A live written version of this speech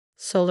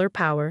Solar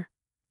power.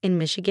 In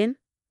Michigan?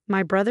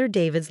 My brother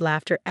David's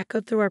laughter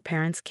echoed through our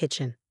parents'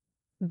 kitchen.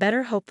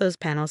 Better hope those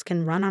panels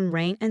can run on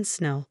rain and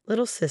snow,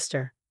 little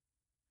sister.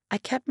 I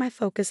kept my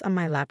focus on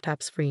my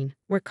laptop screen,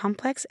 where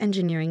complex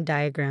engineering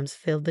diagrams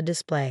filled the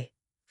display.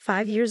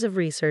 5 years of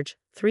research,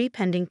 3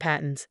 pending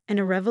patents, and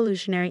a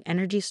revolutionary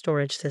energy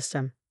storage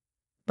system.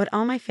 But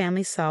all my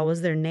family saw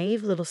was their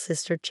naive little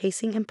sister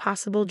chasing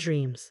impossible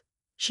dreams.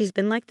 She's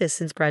been like this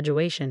since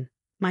graduation.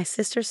 My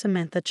sister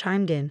Samantha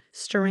chimed in,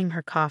 stirring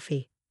her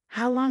coffee.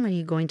 How long are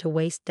you going to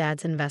waste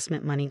Dad's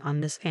investment money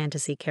on this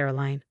fantasy,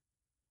 Caroline?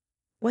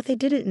 What they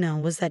didn't know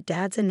was that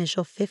Dad's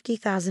initial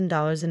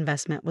 $50,000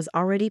 investment was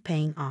already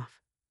paying off.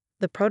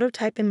 The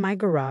prototype in my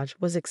garage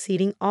was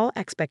exceeding all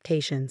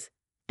expectations,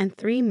 and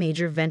 3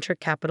 major venture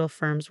capital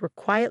firms were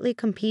quietly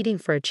competing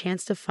for a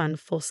chance to fund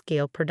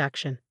full-scale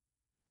production.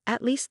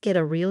 At least get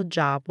a real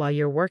job while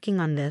you're working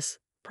on this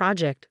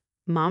project,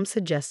 Mom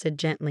suggested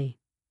gently.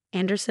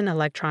 Anderson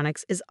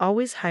Electronics is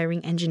always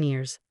hiring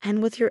engineers,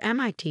 and with your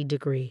MIT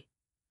degree.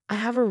 I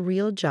have a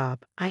real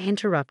job, I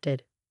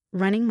interrupted,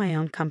 running my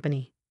own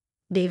company.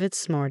 David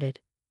snorted.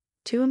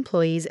 2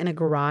 employees in a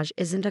garage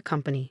isn't a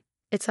company.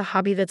 It's a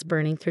hobby that's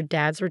burning through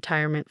Dad's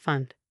retirement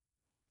fund.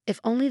 If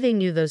only they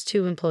knew those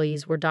 2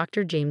 employees were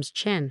Dr. James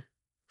Chen,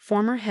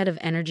 former head of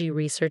energy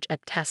research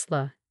at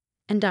Tesla,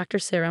 and Dr.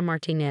 Sarah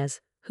Martinez,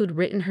 who'd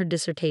written her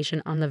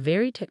dissertation on the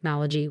very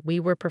technology we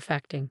were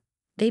perfecting.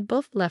 They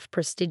both left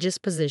prestigious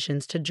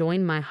positions to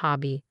join my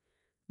hobby,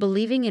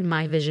 believing in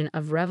my vision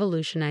of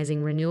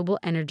revolutionizing renewable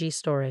energy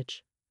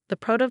storage. The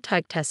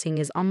prototype testing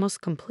is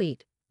almost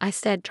complete, I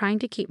said, trying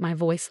to keep my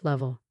voice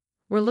level.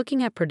 We're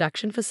looking at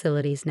production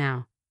facilities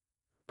now.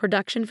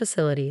 Production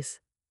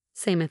facilities?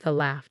 Samantha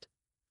laughed.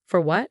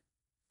 For what?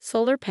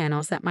 Solar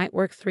panels that might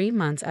work 3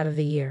 months out of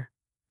the year.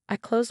 I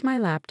closed my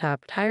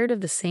laptop, tired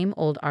of the same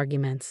old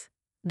arguments.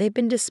 They've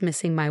been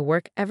dismissing my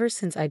work ever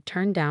since I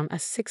turned down a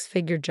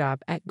 6-figure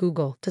job at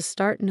Google to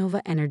start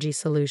Nova Energy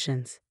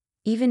Solutions.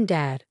 Even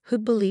Dad,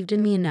 who'd believed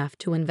in me enough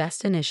to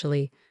invest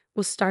initially,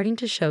 was starting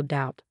to show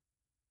doubt.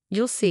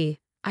 You'll see,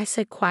 I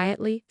said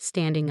quietly,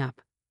 standing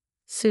up.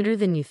 Sooner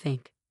than you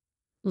think.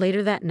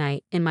 Later that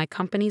night, in my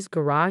company's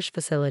garage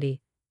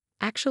facility,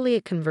 actually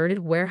a converted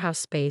warehouse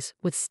space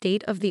with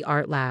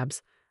state-of-the-art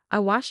labs, I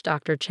watched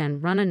Dr. Chen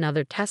run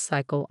another test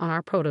cycle on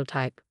our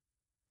prototype.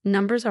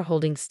 Numbers are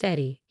holding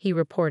steady, he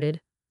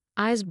reported,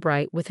 eyes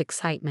bright with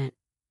excitement.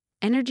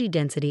 Energy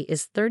density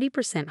is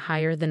 30%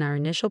 higher than our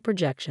initial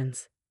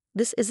projections.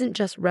 This isn't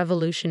just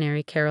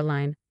revolutionary,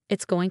 Caroline,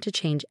 it's going to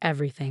change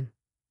everything.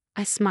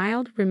 I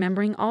smiled,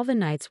 remembering all the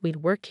nights we'd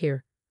worked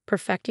here,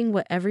 perfecting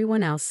what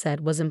everyone else said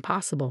was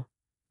impossible.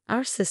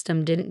 Our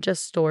system didn't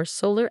just store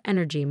solar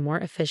energy more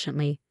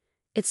efficiently,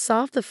 it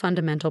solved the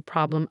fundamental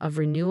problem of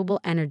renewable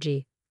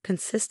energy,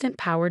 consistent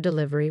power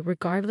delivery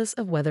regardless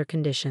of weather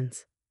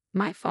conditions.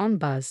 My phone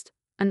buzzed.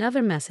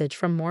 Another message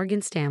from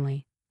Morgan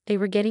Stanley. They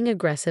were getting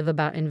aggressive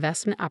about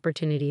investment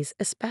opportunities,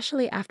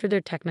 especially after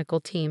their technical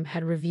team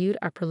had reviewed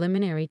our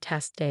preliminary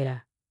test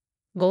data.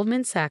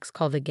 Goldman Sachs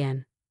called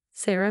again,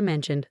 Sarah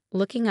mentioned,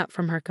 looking up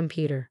from her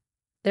computer.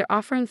 They're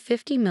offering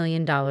 $50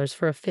 million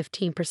for a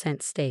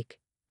 15% stake.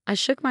 I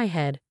shook my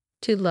head.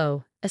 Too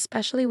low,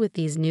 especially with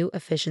these new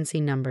efficiency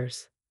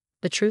numbers.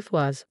 The truth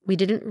was, we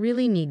didn't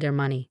really need their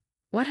money.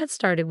 What had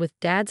started with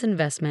Dad's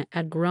investment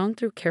had grown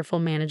through careful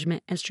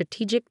management and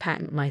strategic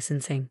patent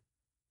licensing.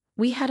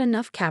 We had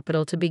enough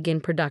capital to begin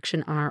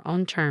production on our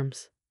own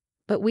terms.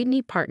 But we'd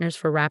need partners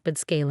for rapid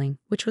scaling,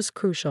 which was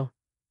crucial.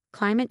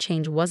 Climate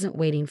change wasn't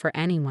waiting for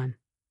anyone.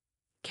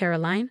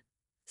 Caroline?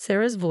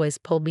 Sarah's voice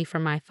pulled me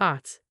from my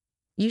thoughts.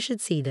 You should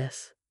see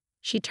this.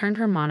 She turned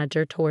her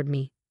monitor toward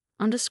me.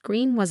 On the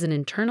screen was an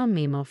internal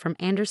memo from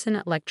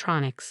Anderson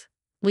Electronics,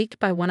 leaked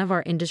by one of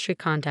our industry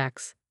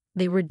contacts.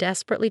 They were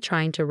desperately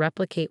trying to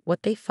replicate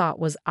what they thought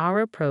was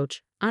our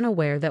approach,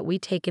 unaware that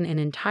we'd taken an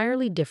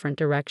entirely different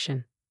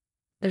direction.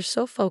 They're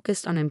so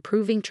focused on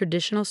improving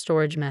traditional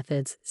storage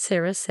methods,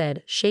 Sarah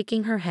said,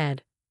 shaking her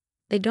head.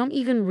 They don't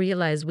even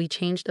realize we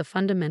changed the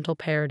fundamental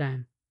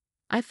paradigm.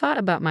 I thought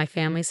about my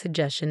family's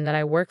suggestion that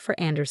I work for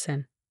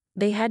Anderson.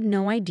 They had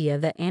no idea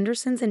that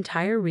Anderson's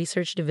entire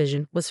research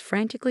division was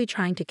frantically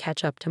trying to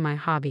catch up to my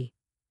hobby.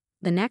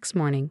 The next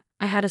morning,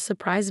 I had a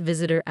surprise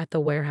visitor at the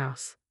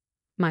warehouse.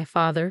 My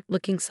father,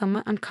 looking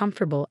somewhat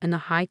uncomfortable in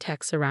the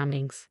high-tech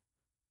surroundings.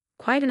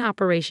 Quite an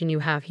operation you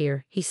have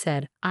here, he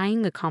said,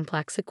 eyeing the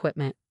complex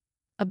equipment.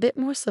 A bit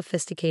more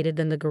sophisticated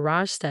than the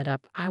garage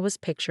setup I was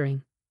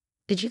picturing.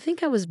 Did you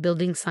think I was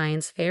building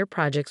science fair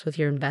projects with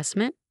your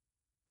investment?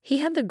 He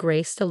had the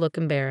grace to look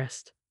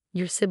embarrassed.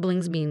 Your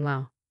siblings mean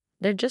well.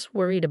 They're just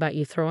worried about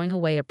you throwing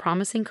away a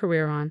promising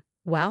career on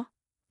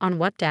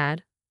what,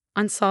 Dad?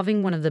 On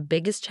solving one of the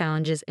biggest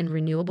challenges in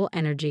renewable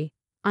energy,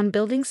 on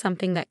building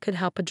something that could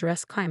help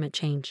address climate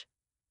change.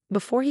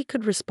 Before he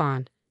could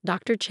respond,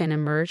 Dr. Chen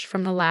emerged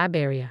from the lab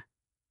area.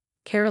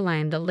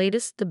 Caroline, the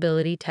latest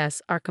stability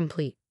tests are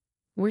complete.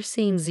 We're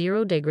seeing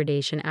zero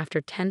degradation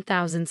after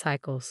 10,000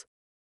 cycles.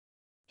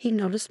 He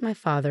noticed my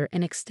father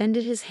and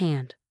extended his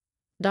hand.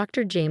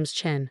 Dr. James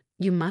Chen,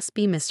 you must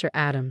be Mr.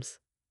 Adams.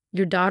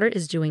 Your daughter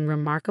is doing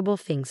remarkable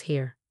things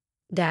here.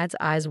 Dad's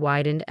eyes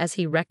widened as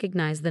he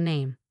recognized the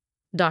name.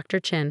 Dr.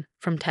 Chen,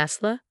 from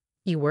Tesla?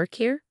 You work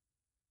here?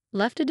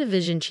 Left a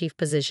division chief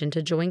position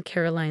to join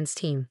Caroline's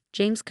team,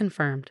 James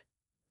confirmed.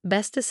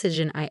 Best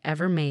decision I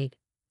ever made.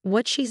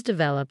 What she's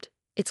developed,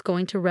 it's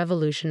going to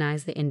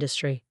revolutionize the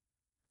industry.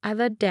 I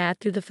led Dad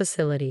through the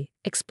facility,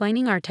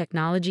 explaining our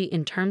technology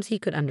in terms he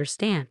could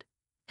understand.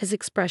 His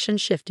expression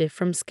shifted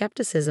from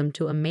skepticism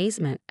to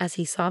amazement as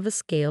he saw the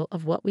scale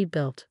of what we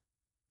built.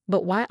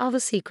 But why all the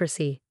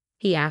secrecy?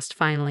 He asked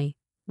finally.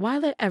 Why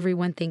let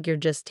everyone think you're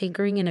just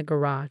tinkering in a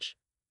garage?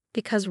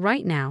 Because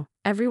right now,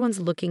 everyone's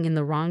looking in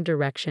the wrong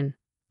direction,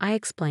 I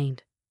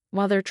explained.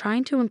 While they're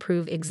trying to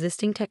improve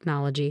existing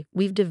technology,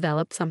 we've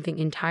developed something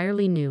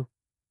entirely new.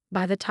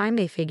 By the time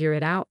they figure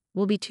it out,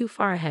 we'll be too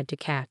far ahead to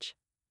catch.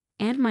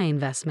 And my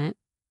investment?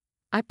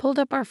 I pulled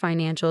up our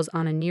financials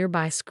on a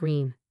nearby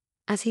screen.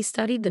 As he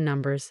studied the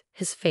numbers,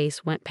 his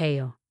face went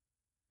pale.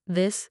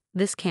 This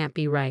can't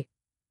be right.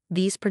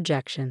 These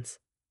projections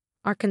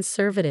are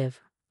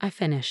conservative, I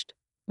finished.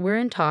 We're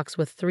in talks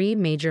with 3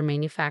 major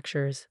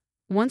manufacturers.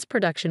 Once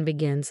production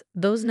begins,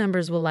 those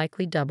numbers will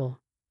likely double.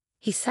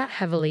 He sat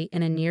heavily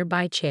in a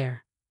nearby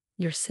chair.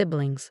 Your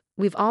siblings,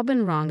 we've all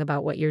been wrong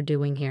about what you're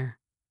doing here.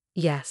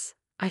 Yes,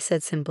 I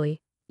said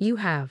simply, you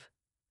have.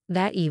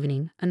 That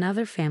evening,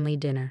 another family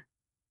dinner.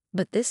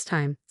 But this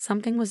time,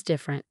 something was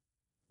different.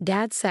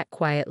 Dad sat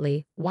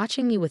quietly,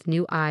 watching me with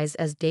new eyes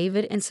as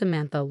David and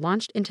Samantha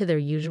launched into their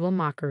usual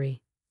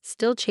mockery.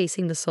 Still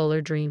chasing the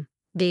solar dream?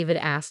 David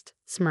asked,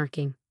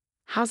 smirking.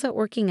 How's that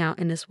working out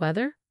in this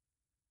weather?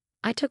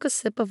 I took a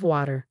sip of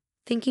water,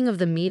 thinking of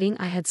the meeting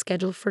I had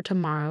scheduled for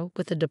tomorrow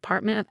with the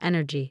Department of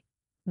Energy.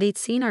 They'd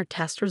seen our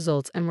test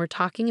results and were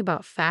talking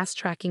about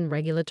fast-tracking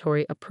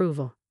regulatory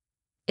approval.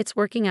 It's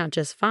working out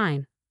just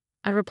fine,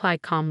 I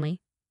replied calmly.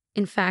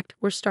 In fact,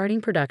 we're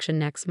starting production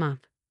next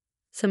month.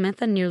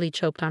 Samantha nearly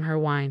choked on her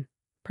wine.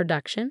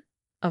 Production?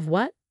 Of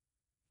what?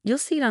 You'll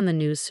see it on the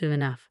news soon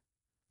enough.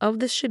 Oh,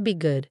 this should be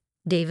good,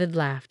 David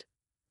laughed.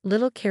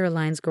 Little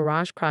Caroline's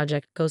garage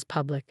project goes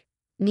public.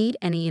 Need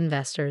any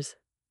investors?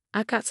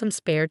 I've got some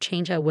spare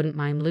change I wouldn't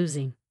mind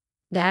losing.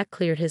 Dad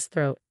cleared his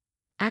throat.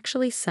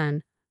 Actually,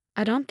 son,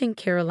 I don't think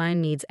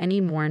Caroline needs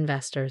any more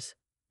investors.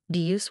 Do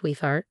you,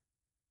 sweetheart?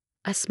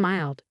 I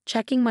smiled,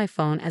 checking my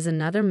phone as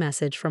another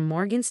message from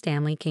Morgan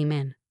Stanley came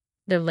in.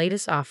 Their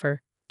latest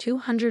offer,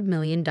 $200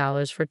 million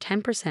for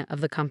 10%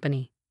 of the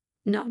company.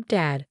 No,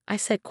 Dad, I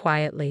said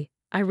quietly,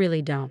 I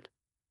really don't.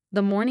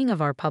 The morning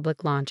of our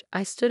public launch,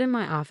 I stood in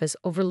my office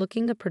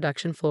overlooking the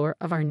production floor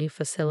of our new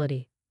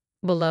facility.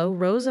 Below,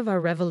 rows of our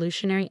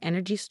revolutionary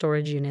energy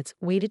storage units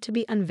waited to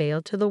be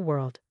unveiled to the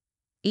world.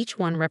 Each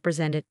one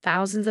represented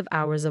thousands of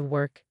hours of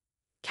work,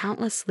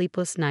 countless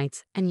sleepless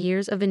nights, and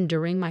years of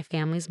enduring my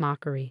family's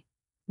mockery.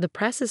 The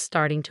press is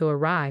starting to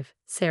arrive,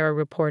 Sarah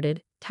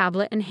reported,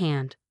 tablet in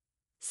hand.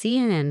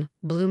 CNN,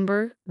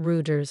 Bloomberg,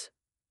 Reuters.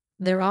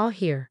 They're all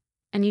here,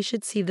 and you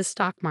should see the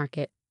stock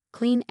market.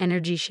 Clean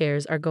energy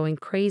shares are going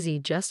crazy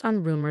just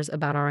on rumors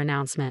about our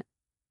announcement.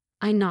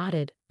 I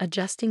nodded,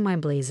 adjusting my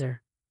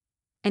blazer.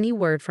 Any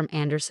word from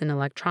Anderson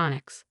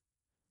Electronics?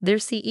 Their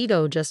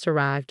CEO just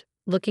arrived,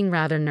 looking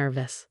rather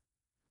nervous.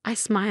 I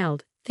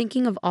smiled,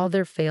 thinking of all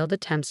their failed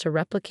attempts to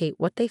replicate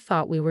what they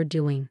thought we were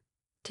doing.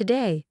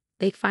 Today,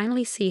 they'd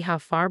finally see how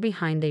far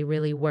behind they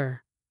really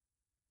were.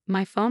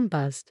 My phone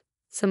buzzed,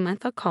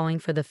 Samantha calling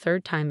for the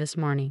 3rd time this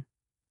morning.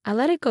 I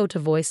let it go to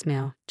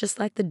voicemail, just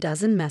like the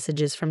dozen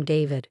messages from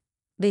David.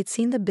 They'd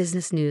seen the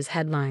business news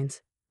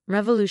headlines.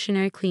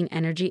 Revolutionary clean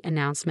energy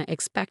announcement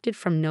expected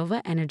from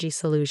Nova Energy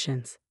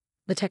Solutions.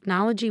 The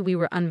technology we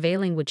were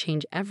unveiling would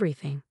change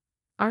everything.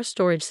 Our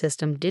storage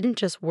system didn't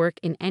just work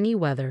in any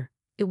weather.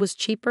 It was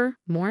cheaper,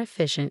 more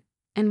efficient,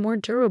 and more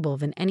durable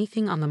than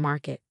anything on the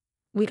market.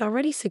 We'd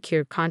already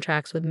secured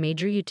contracts with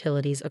major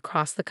utilities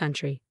across the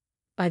country.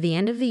 By the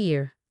end of the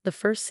year, the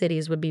first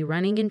cities would be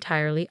running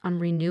entirely on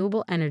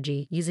renewable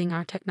energy using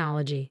our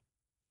technology.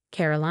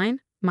 Caroline,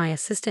 my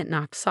assistant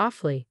knocked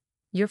softly.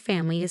 Your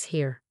family is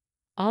here.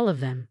 All of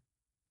them.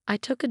 I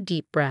took a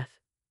deep breath.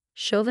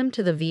 Show them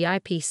to the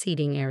VIP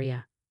seating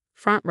area.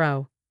 Front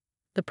row.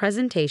 The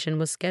presentation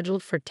was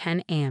scheduled for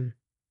 10 a.m.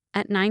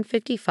 At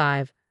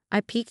 9:55,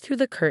 I peeked through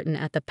the curtain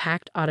at the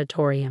packed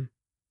auditorium.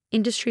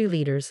 Industry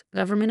leaders,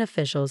 government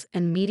officials,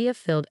 and media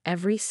filled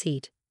every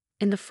seat.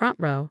 In the front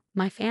row,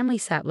 my family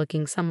sat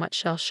looking somewhat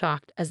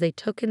shell-shocked as they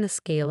took in the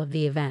scale of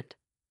the event.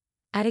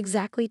 At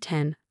exactly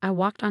 10, I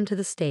walked onto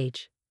the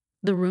stage.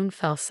 The room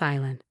fell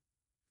silent.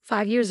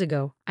 5 years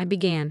ago, I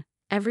began.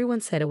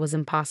 Everyone said it was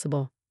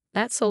impossible.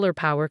 That solar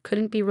power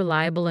couldn't be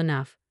reliable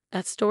enough,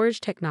 that storage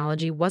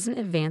technology wasn't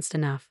advanced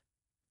enough,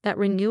 that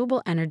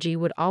renewable energy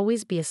would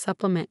always be a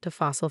supplement to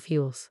fossil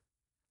fuels.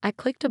 I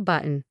clicked a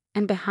button,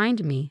 and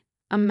behind me,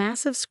 a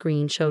massive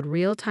screen showed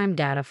real-time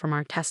data from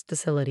our test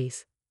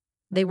facilities.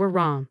 They were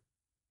wrong.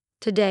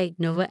 Today,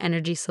 Nova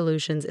Energy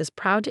Solutions is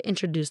proud to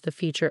introduce the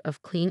future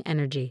of clean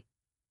energy.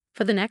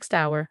 For the next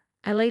hour,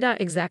 I laid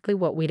out exactly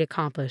what we'd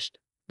accomplished: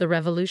 the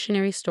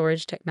revolutionary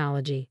storage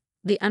technology,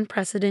 the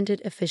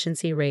unprecedented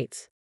efficiency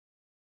rates,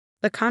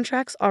 The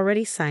contract's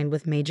already signed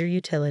with major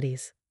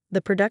utilities.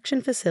 The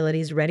production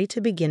facility's ready to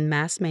begin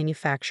mass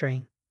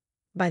manufacturing.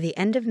 By the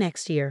end of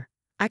next year,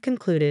 I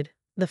concluded,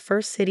 the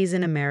first cities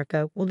in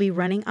America will be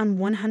running on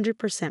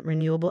 100%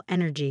 renewable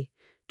energy,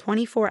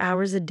 24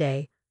 hours a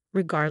day,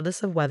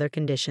 regardless of weather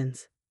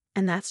conditions.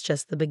 And that's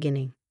just the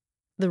beginning.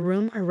 The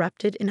room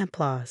erupted in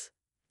applause.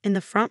 In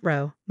the front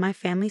row, my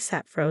family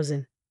sat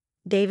frozen.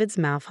 David's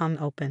mouth hung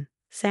open.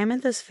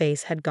 Samantha's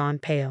face had gone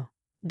pale.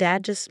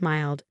 Dad just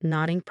smiled,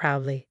 nodding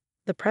proudly.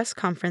 The press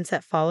conference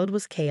that followed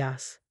was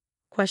chaos.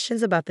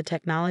 Questions about the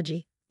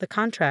technology, the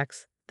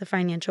contracts, the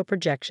financial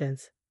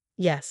projections.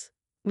 Yes,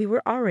 we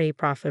were already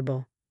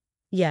profitable.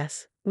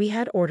 Yes, we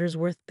had orders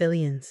worth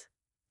billions.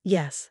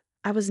 Yes,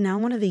 I was now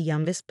one of the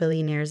youngest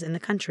billionaires in the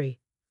country.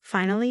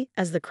 Finally,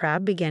 as the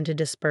crowd began to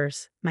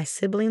disperse, my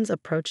siblings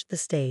approached the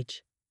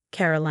stage.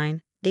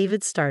 Caroline,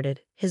 David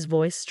started, his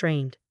voice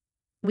strained.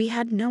 We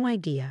had no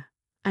idea.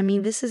 I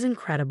mean, this is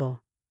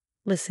incredible.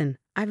 Listen,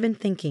 I've been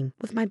thinking,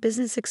 with my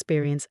business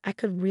experience, I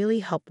could really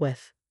help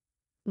with.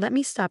 Let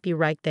me stop you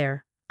right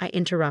there, I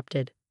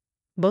interrupted.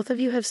 Both of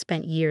you have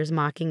spent years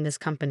mocking this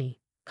company,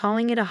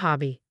 calling it a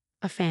hobby,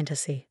 a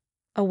fantasy,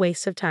 a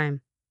waste of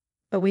time.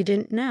 But we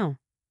didn't know,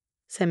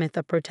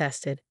 Samantha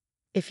protested.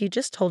 If you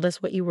just told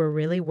us what you were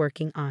really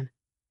working on,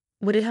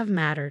 would it have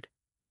mattered?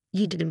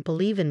 You didn't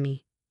believe in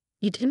me.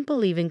 You didn't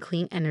believe in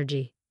clean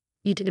energy.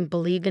 You didn't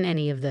believe in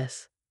any of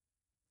this.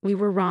 We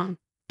were wrong,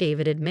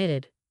 David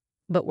admitted.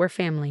 But we're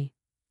family.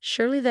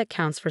 Surely that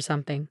counts for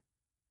something.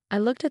 I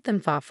looked at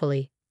them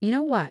thoughtfully. You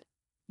know what?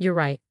 You're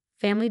right.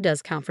 Family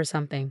does count for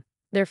something.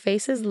 Their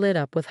faces lit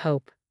up with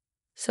hope.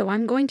 So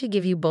I'm going to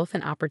give you both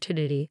an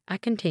opportunity, I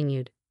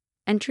continued.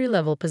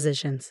 Entry-level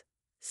positions.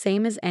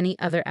 Same as any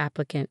other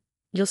applicant.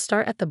 You'll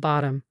start at the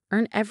bottom,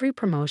 earn every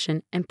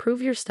promotion, and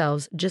prove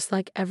yourselves just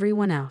like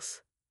everyone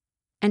else.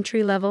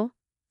 Entry-level?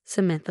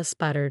 Samantha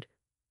sputtered.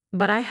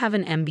 But I have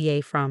an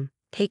MBA from.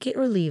 Take it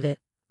or leave it,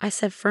 I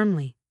said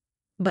firmly.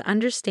 But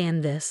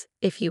understand this,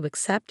 if you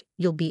accept,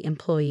 you'll be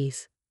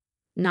employees.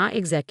 Not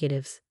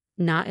executives,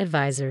 not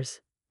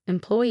advisors.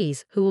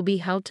 Employees who will be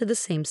held to the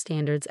same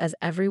standards as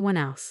everyone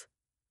else.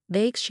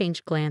 They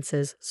exchanged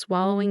glances,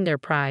 swallowing their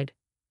pride.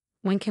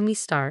 When can we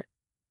start?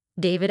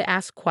 David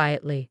asked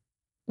quietly.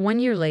 1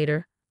 year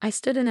later, I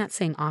stood in that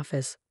same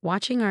office,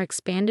 watching our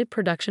expanded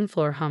production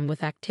floor hum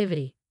with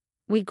activity.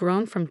 We'd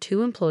grown from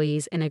 2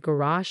 employees in a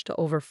garage to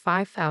over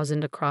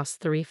 5,000 across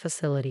 3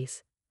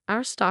 facilities.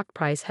 Our stock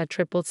price had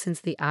tripled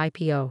since the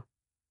IPO.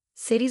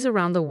 Cities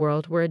around the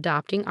world were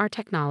adopting our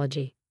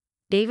technology.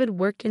 David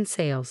worked in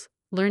sales,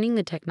 learning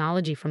the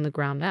technology from the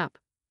ground up.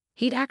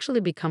 He'd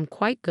actually become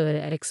quite good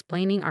at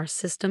explaining our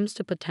systems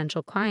to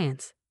potential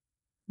clients,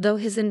 though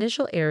his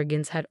initial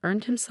arrogance had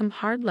earned him some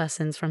hard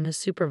lessons from his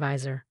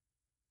supervisor.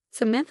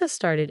 Samantha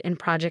started in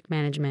project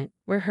management,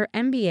 where her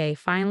MBA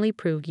finally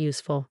proved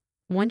useful,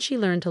 once she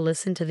learned to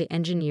listen to the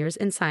engineers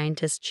and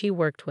scientists she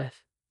worked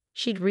with.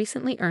 She'd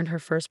recently earned her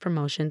first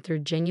promotion through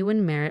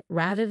genuine merit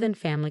rather than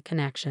family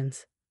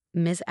connections.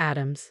 Ms.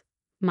 Adams,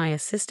 my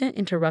assistant,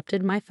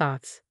 interrupted my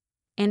thoughts.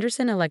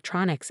 Anderson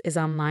Electronics is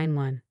on line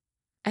 1.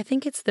 I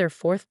think it's their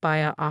 4th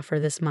buyout offer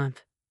this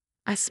month.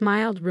 I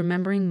smiled,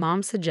 remembering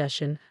Mom's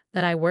suggestion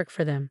that I work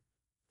for them.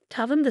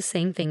 Tell them the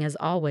same thing as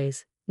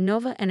always.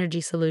 Nova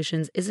Energy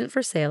Solutions isn't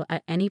for sale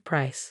at any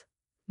price.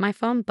 My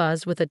phone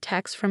buzzed with a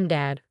text from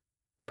Dad.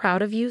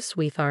 Proud of you,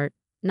 sweetheart,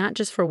 not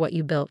just for what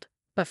you built,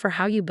 but for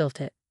how you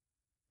built it.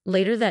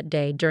 Later that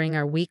day, during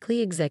our weekly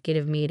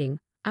executive meeting,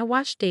 I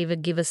watched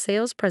David give a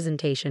sales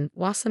presentation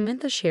while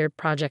Samantha shared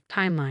project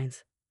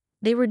timelines.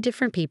 They were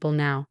different people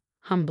now,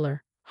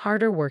 humbler,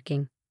 harder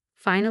working,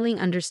 finally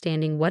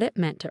understanding what it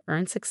meant to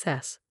earn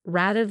success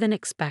rather than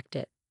expect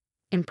it.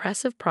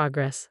 Impressive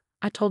progress,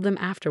 I told them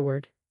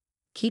afterward.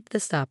 Keep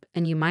this up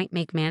and you might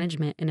make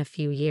management in a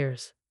few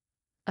years.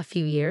 A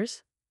few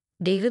years?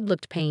 David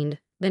looked pained,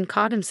 then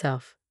caught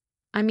himself.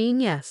 I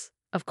mean, yes,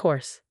 of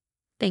course.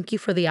 Thank you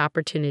for the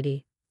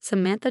opportunity.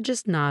 Samantha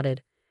just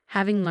nodded,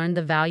 having learned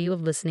the value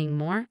of listening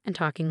more and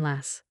talking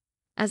less.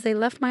 As they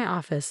left my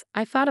office,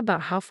 I thought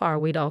about how far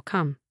we'd all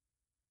come.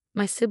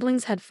 My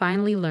siblings had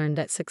finally learned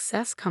that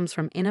success comes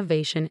from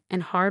innovation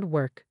and hard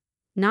work,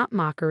 not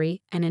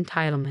mockery and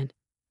entitlement.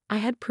 I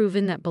had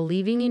proven that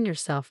believing in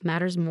yourself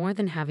matters more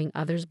than having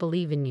others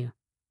believe in you.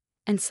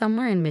 And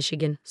somewhere in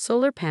Michigan,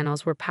 solar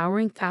panels were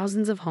powering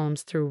thousands of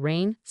homes through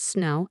rain,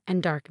 snow,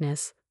 and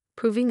darkness,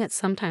 proving that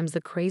sometimes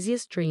the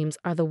craziest dreams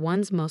are the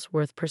ones most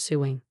worth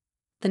pursuing.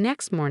 The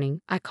next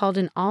morning, I called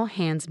an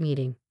all-hands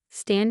meeting,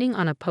 standing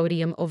on a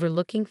podium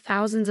overlooking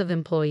thousands of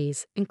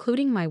employees,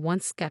 including my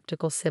once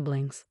skeptical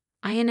siblings.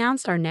 I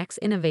announced our next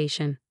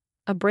innovation,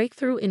 a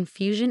breakthrough in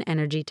fusion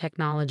energy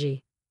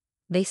technology.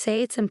 They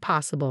say it's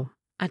impossible,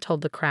 I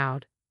told the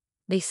crowd.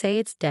 They say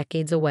it's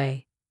decades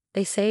away.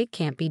 They say it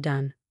can't be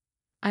done.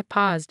 I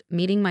paused,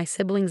 meeting my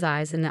siblings'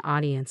 eyes in the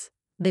audience.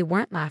 They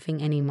weren't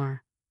laughing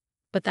anymore.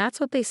 But that's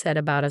what they said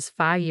about us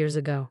 5 years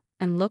ago,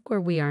 and look where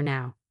we are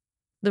now.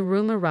 The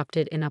room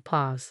erupted in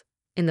applause.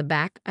 In the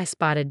back, I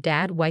spotted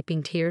Dad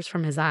wiping tears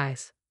from his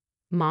eyes.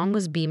 Mom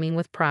was beaming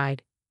with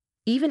pride.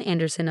 Even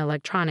Anderson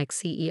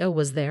Electronics CEO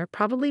was there,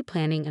 probably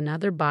planning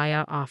another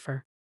buyout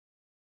offer.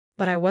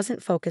 But I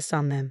wasn't focused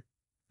on them.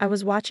 I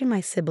was watching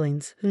my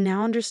siblings, who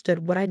now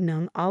understood what I'd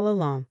known all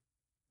along.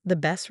 The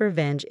best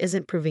revenge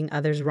isn't proving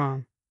others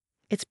wrong.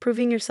 It's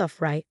proving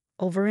yourself right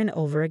over and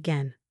over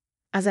again.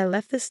 As I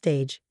left the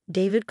stage,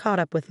 David caught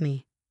up with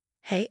me.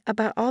 "Hey,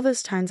 about all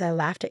those times I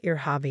laughed at your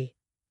hobby."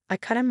 I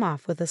cut him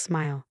off with a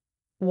smile.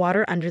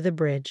 "Water under the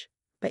bridge.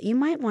 But you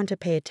might want to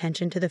pay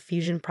attention to the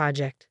fusion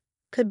project.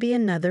 Could be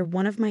another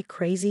one of my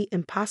crazy,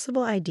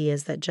 impossible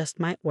ideas that just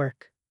might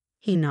work."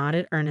 He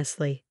nodded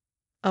earnestly.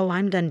 "Oh,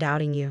 I'm done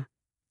doubting you.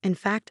 In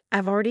fact,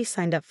 I've already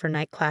signed up for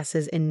night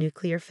classes in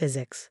nuclear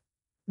physics."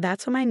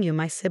 That's when I knew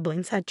my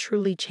siblings had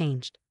truly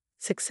changed.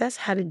 Success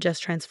hadn't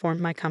just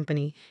transformed my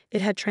company,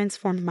 it had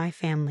transformed my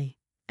family.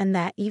 And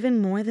that, even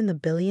more than the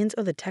billions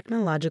or the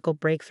technological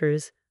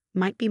breakthroughs,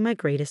 might be my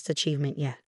greatest achievement yet.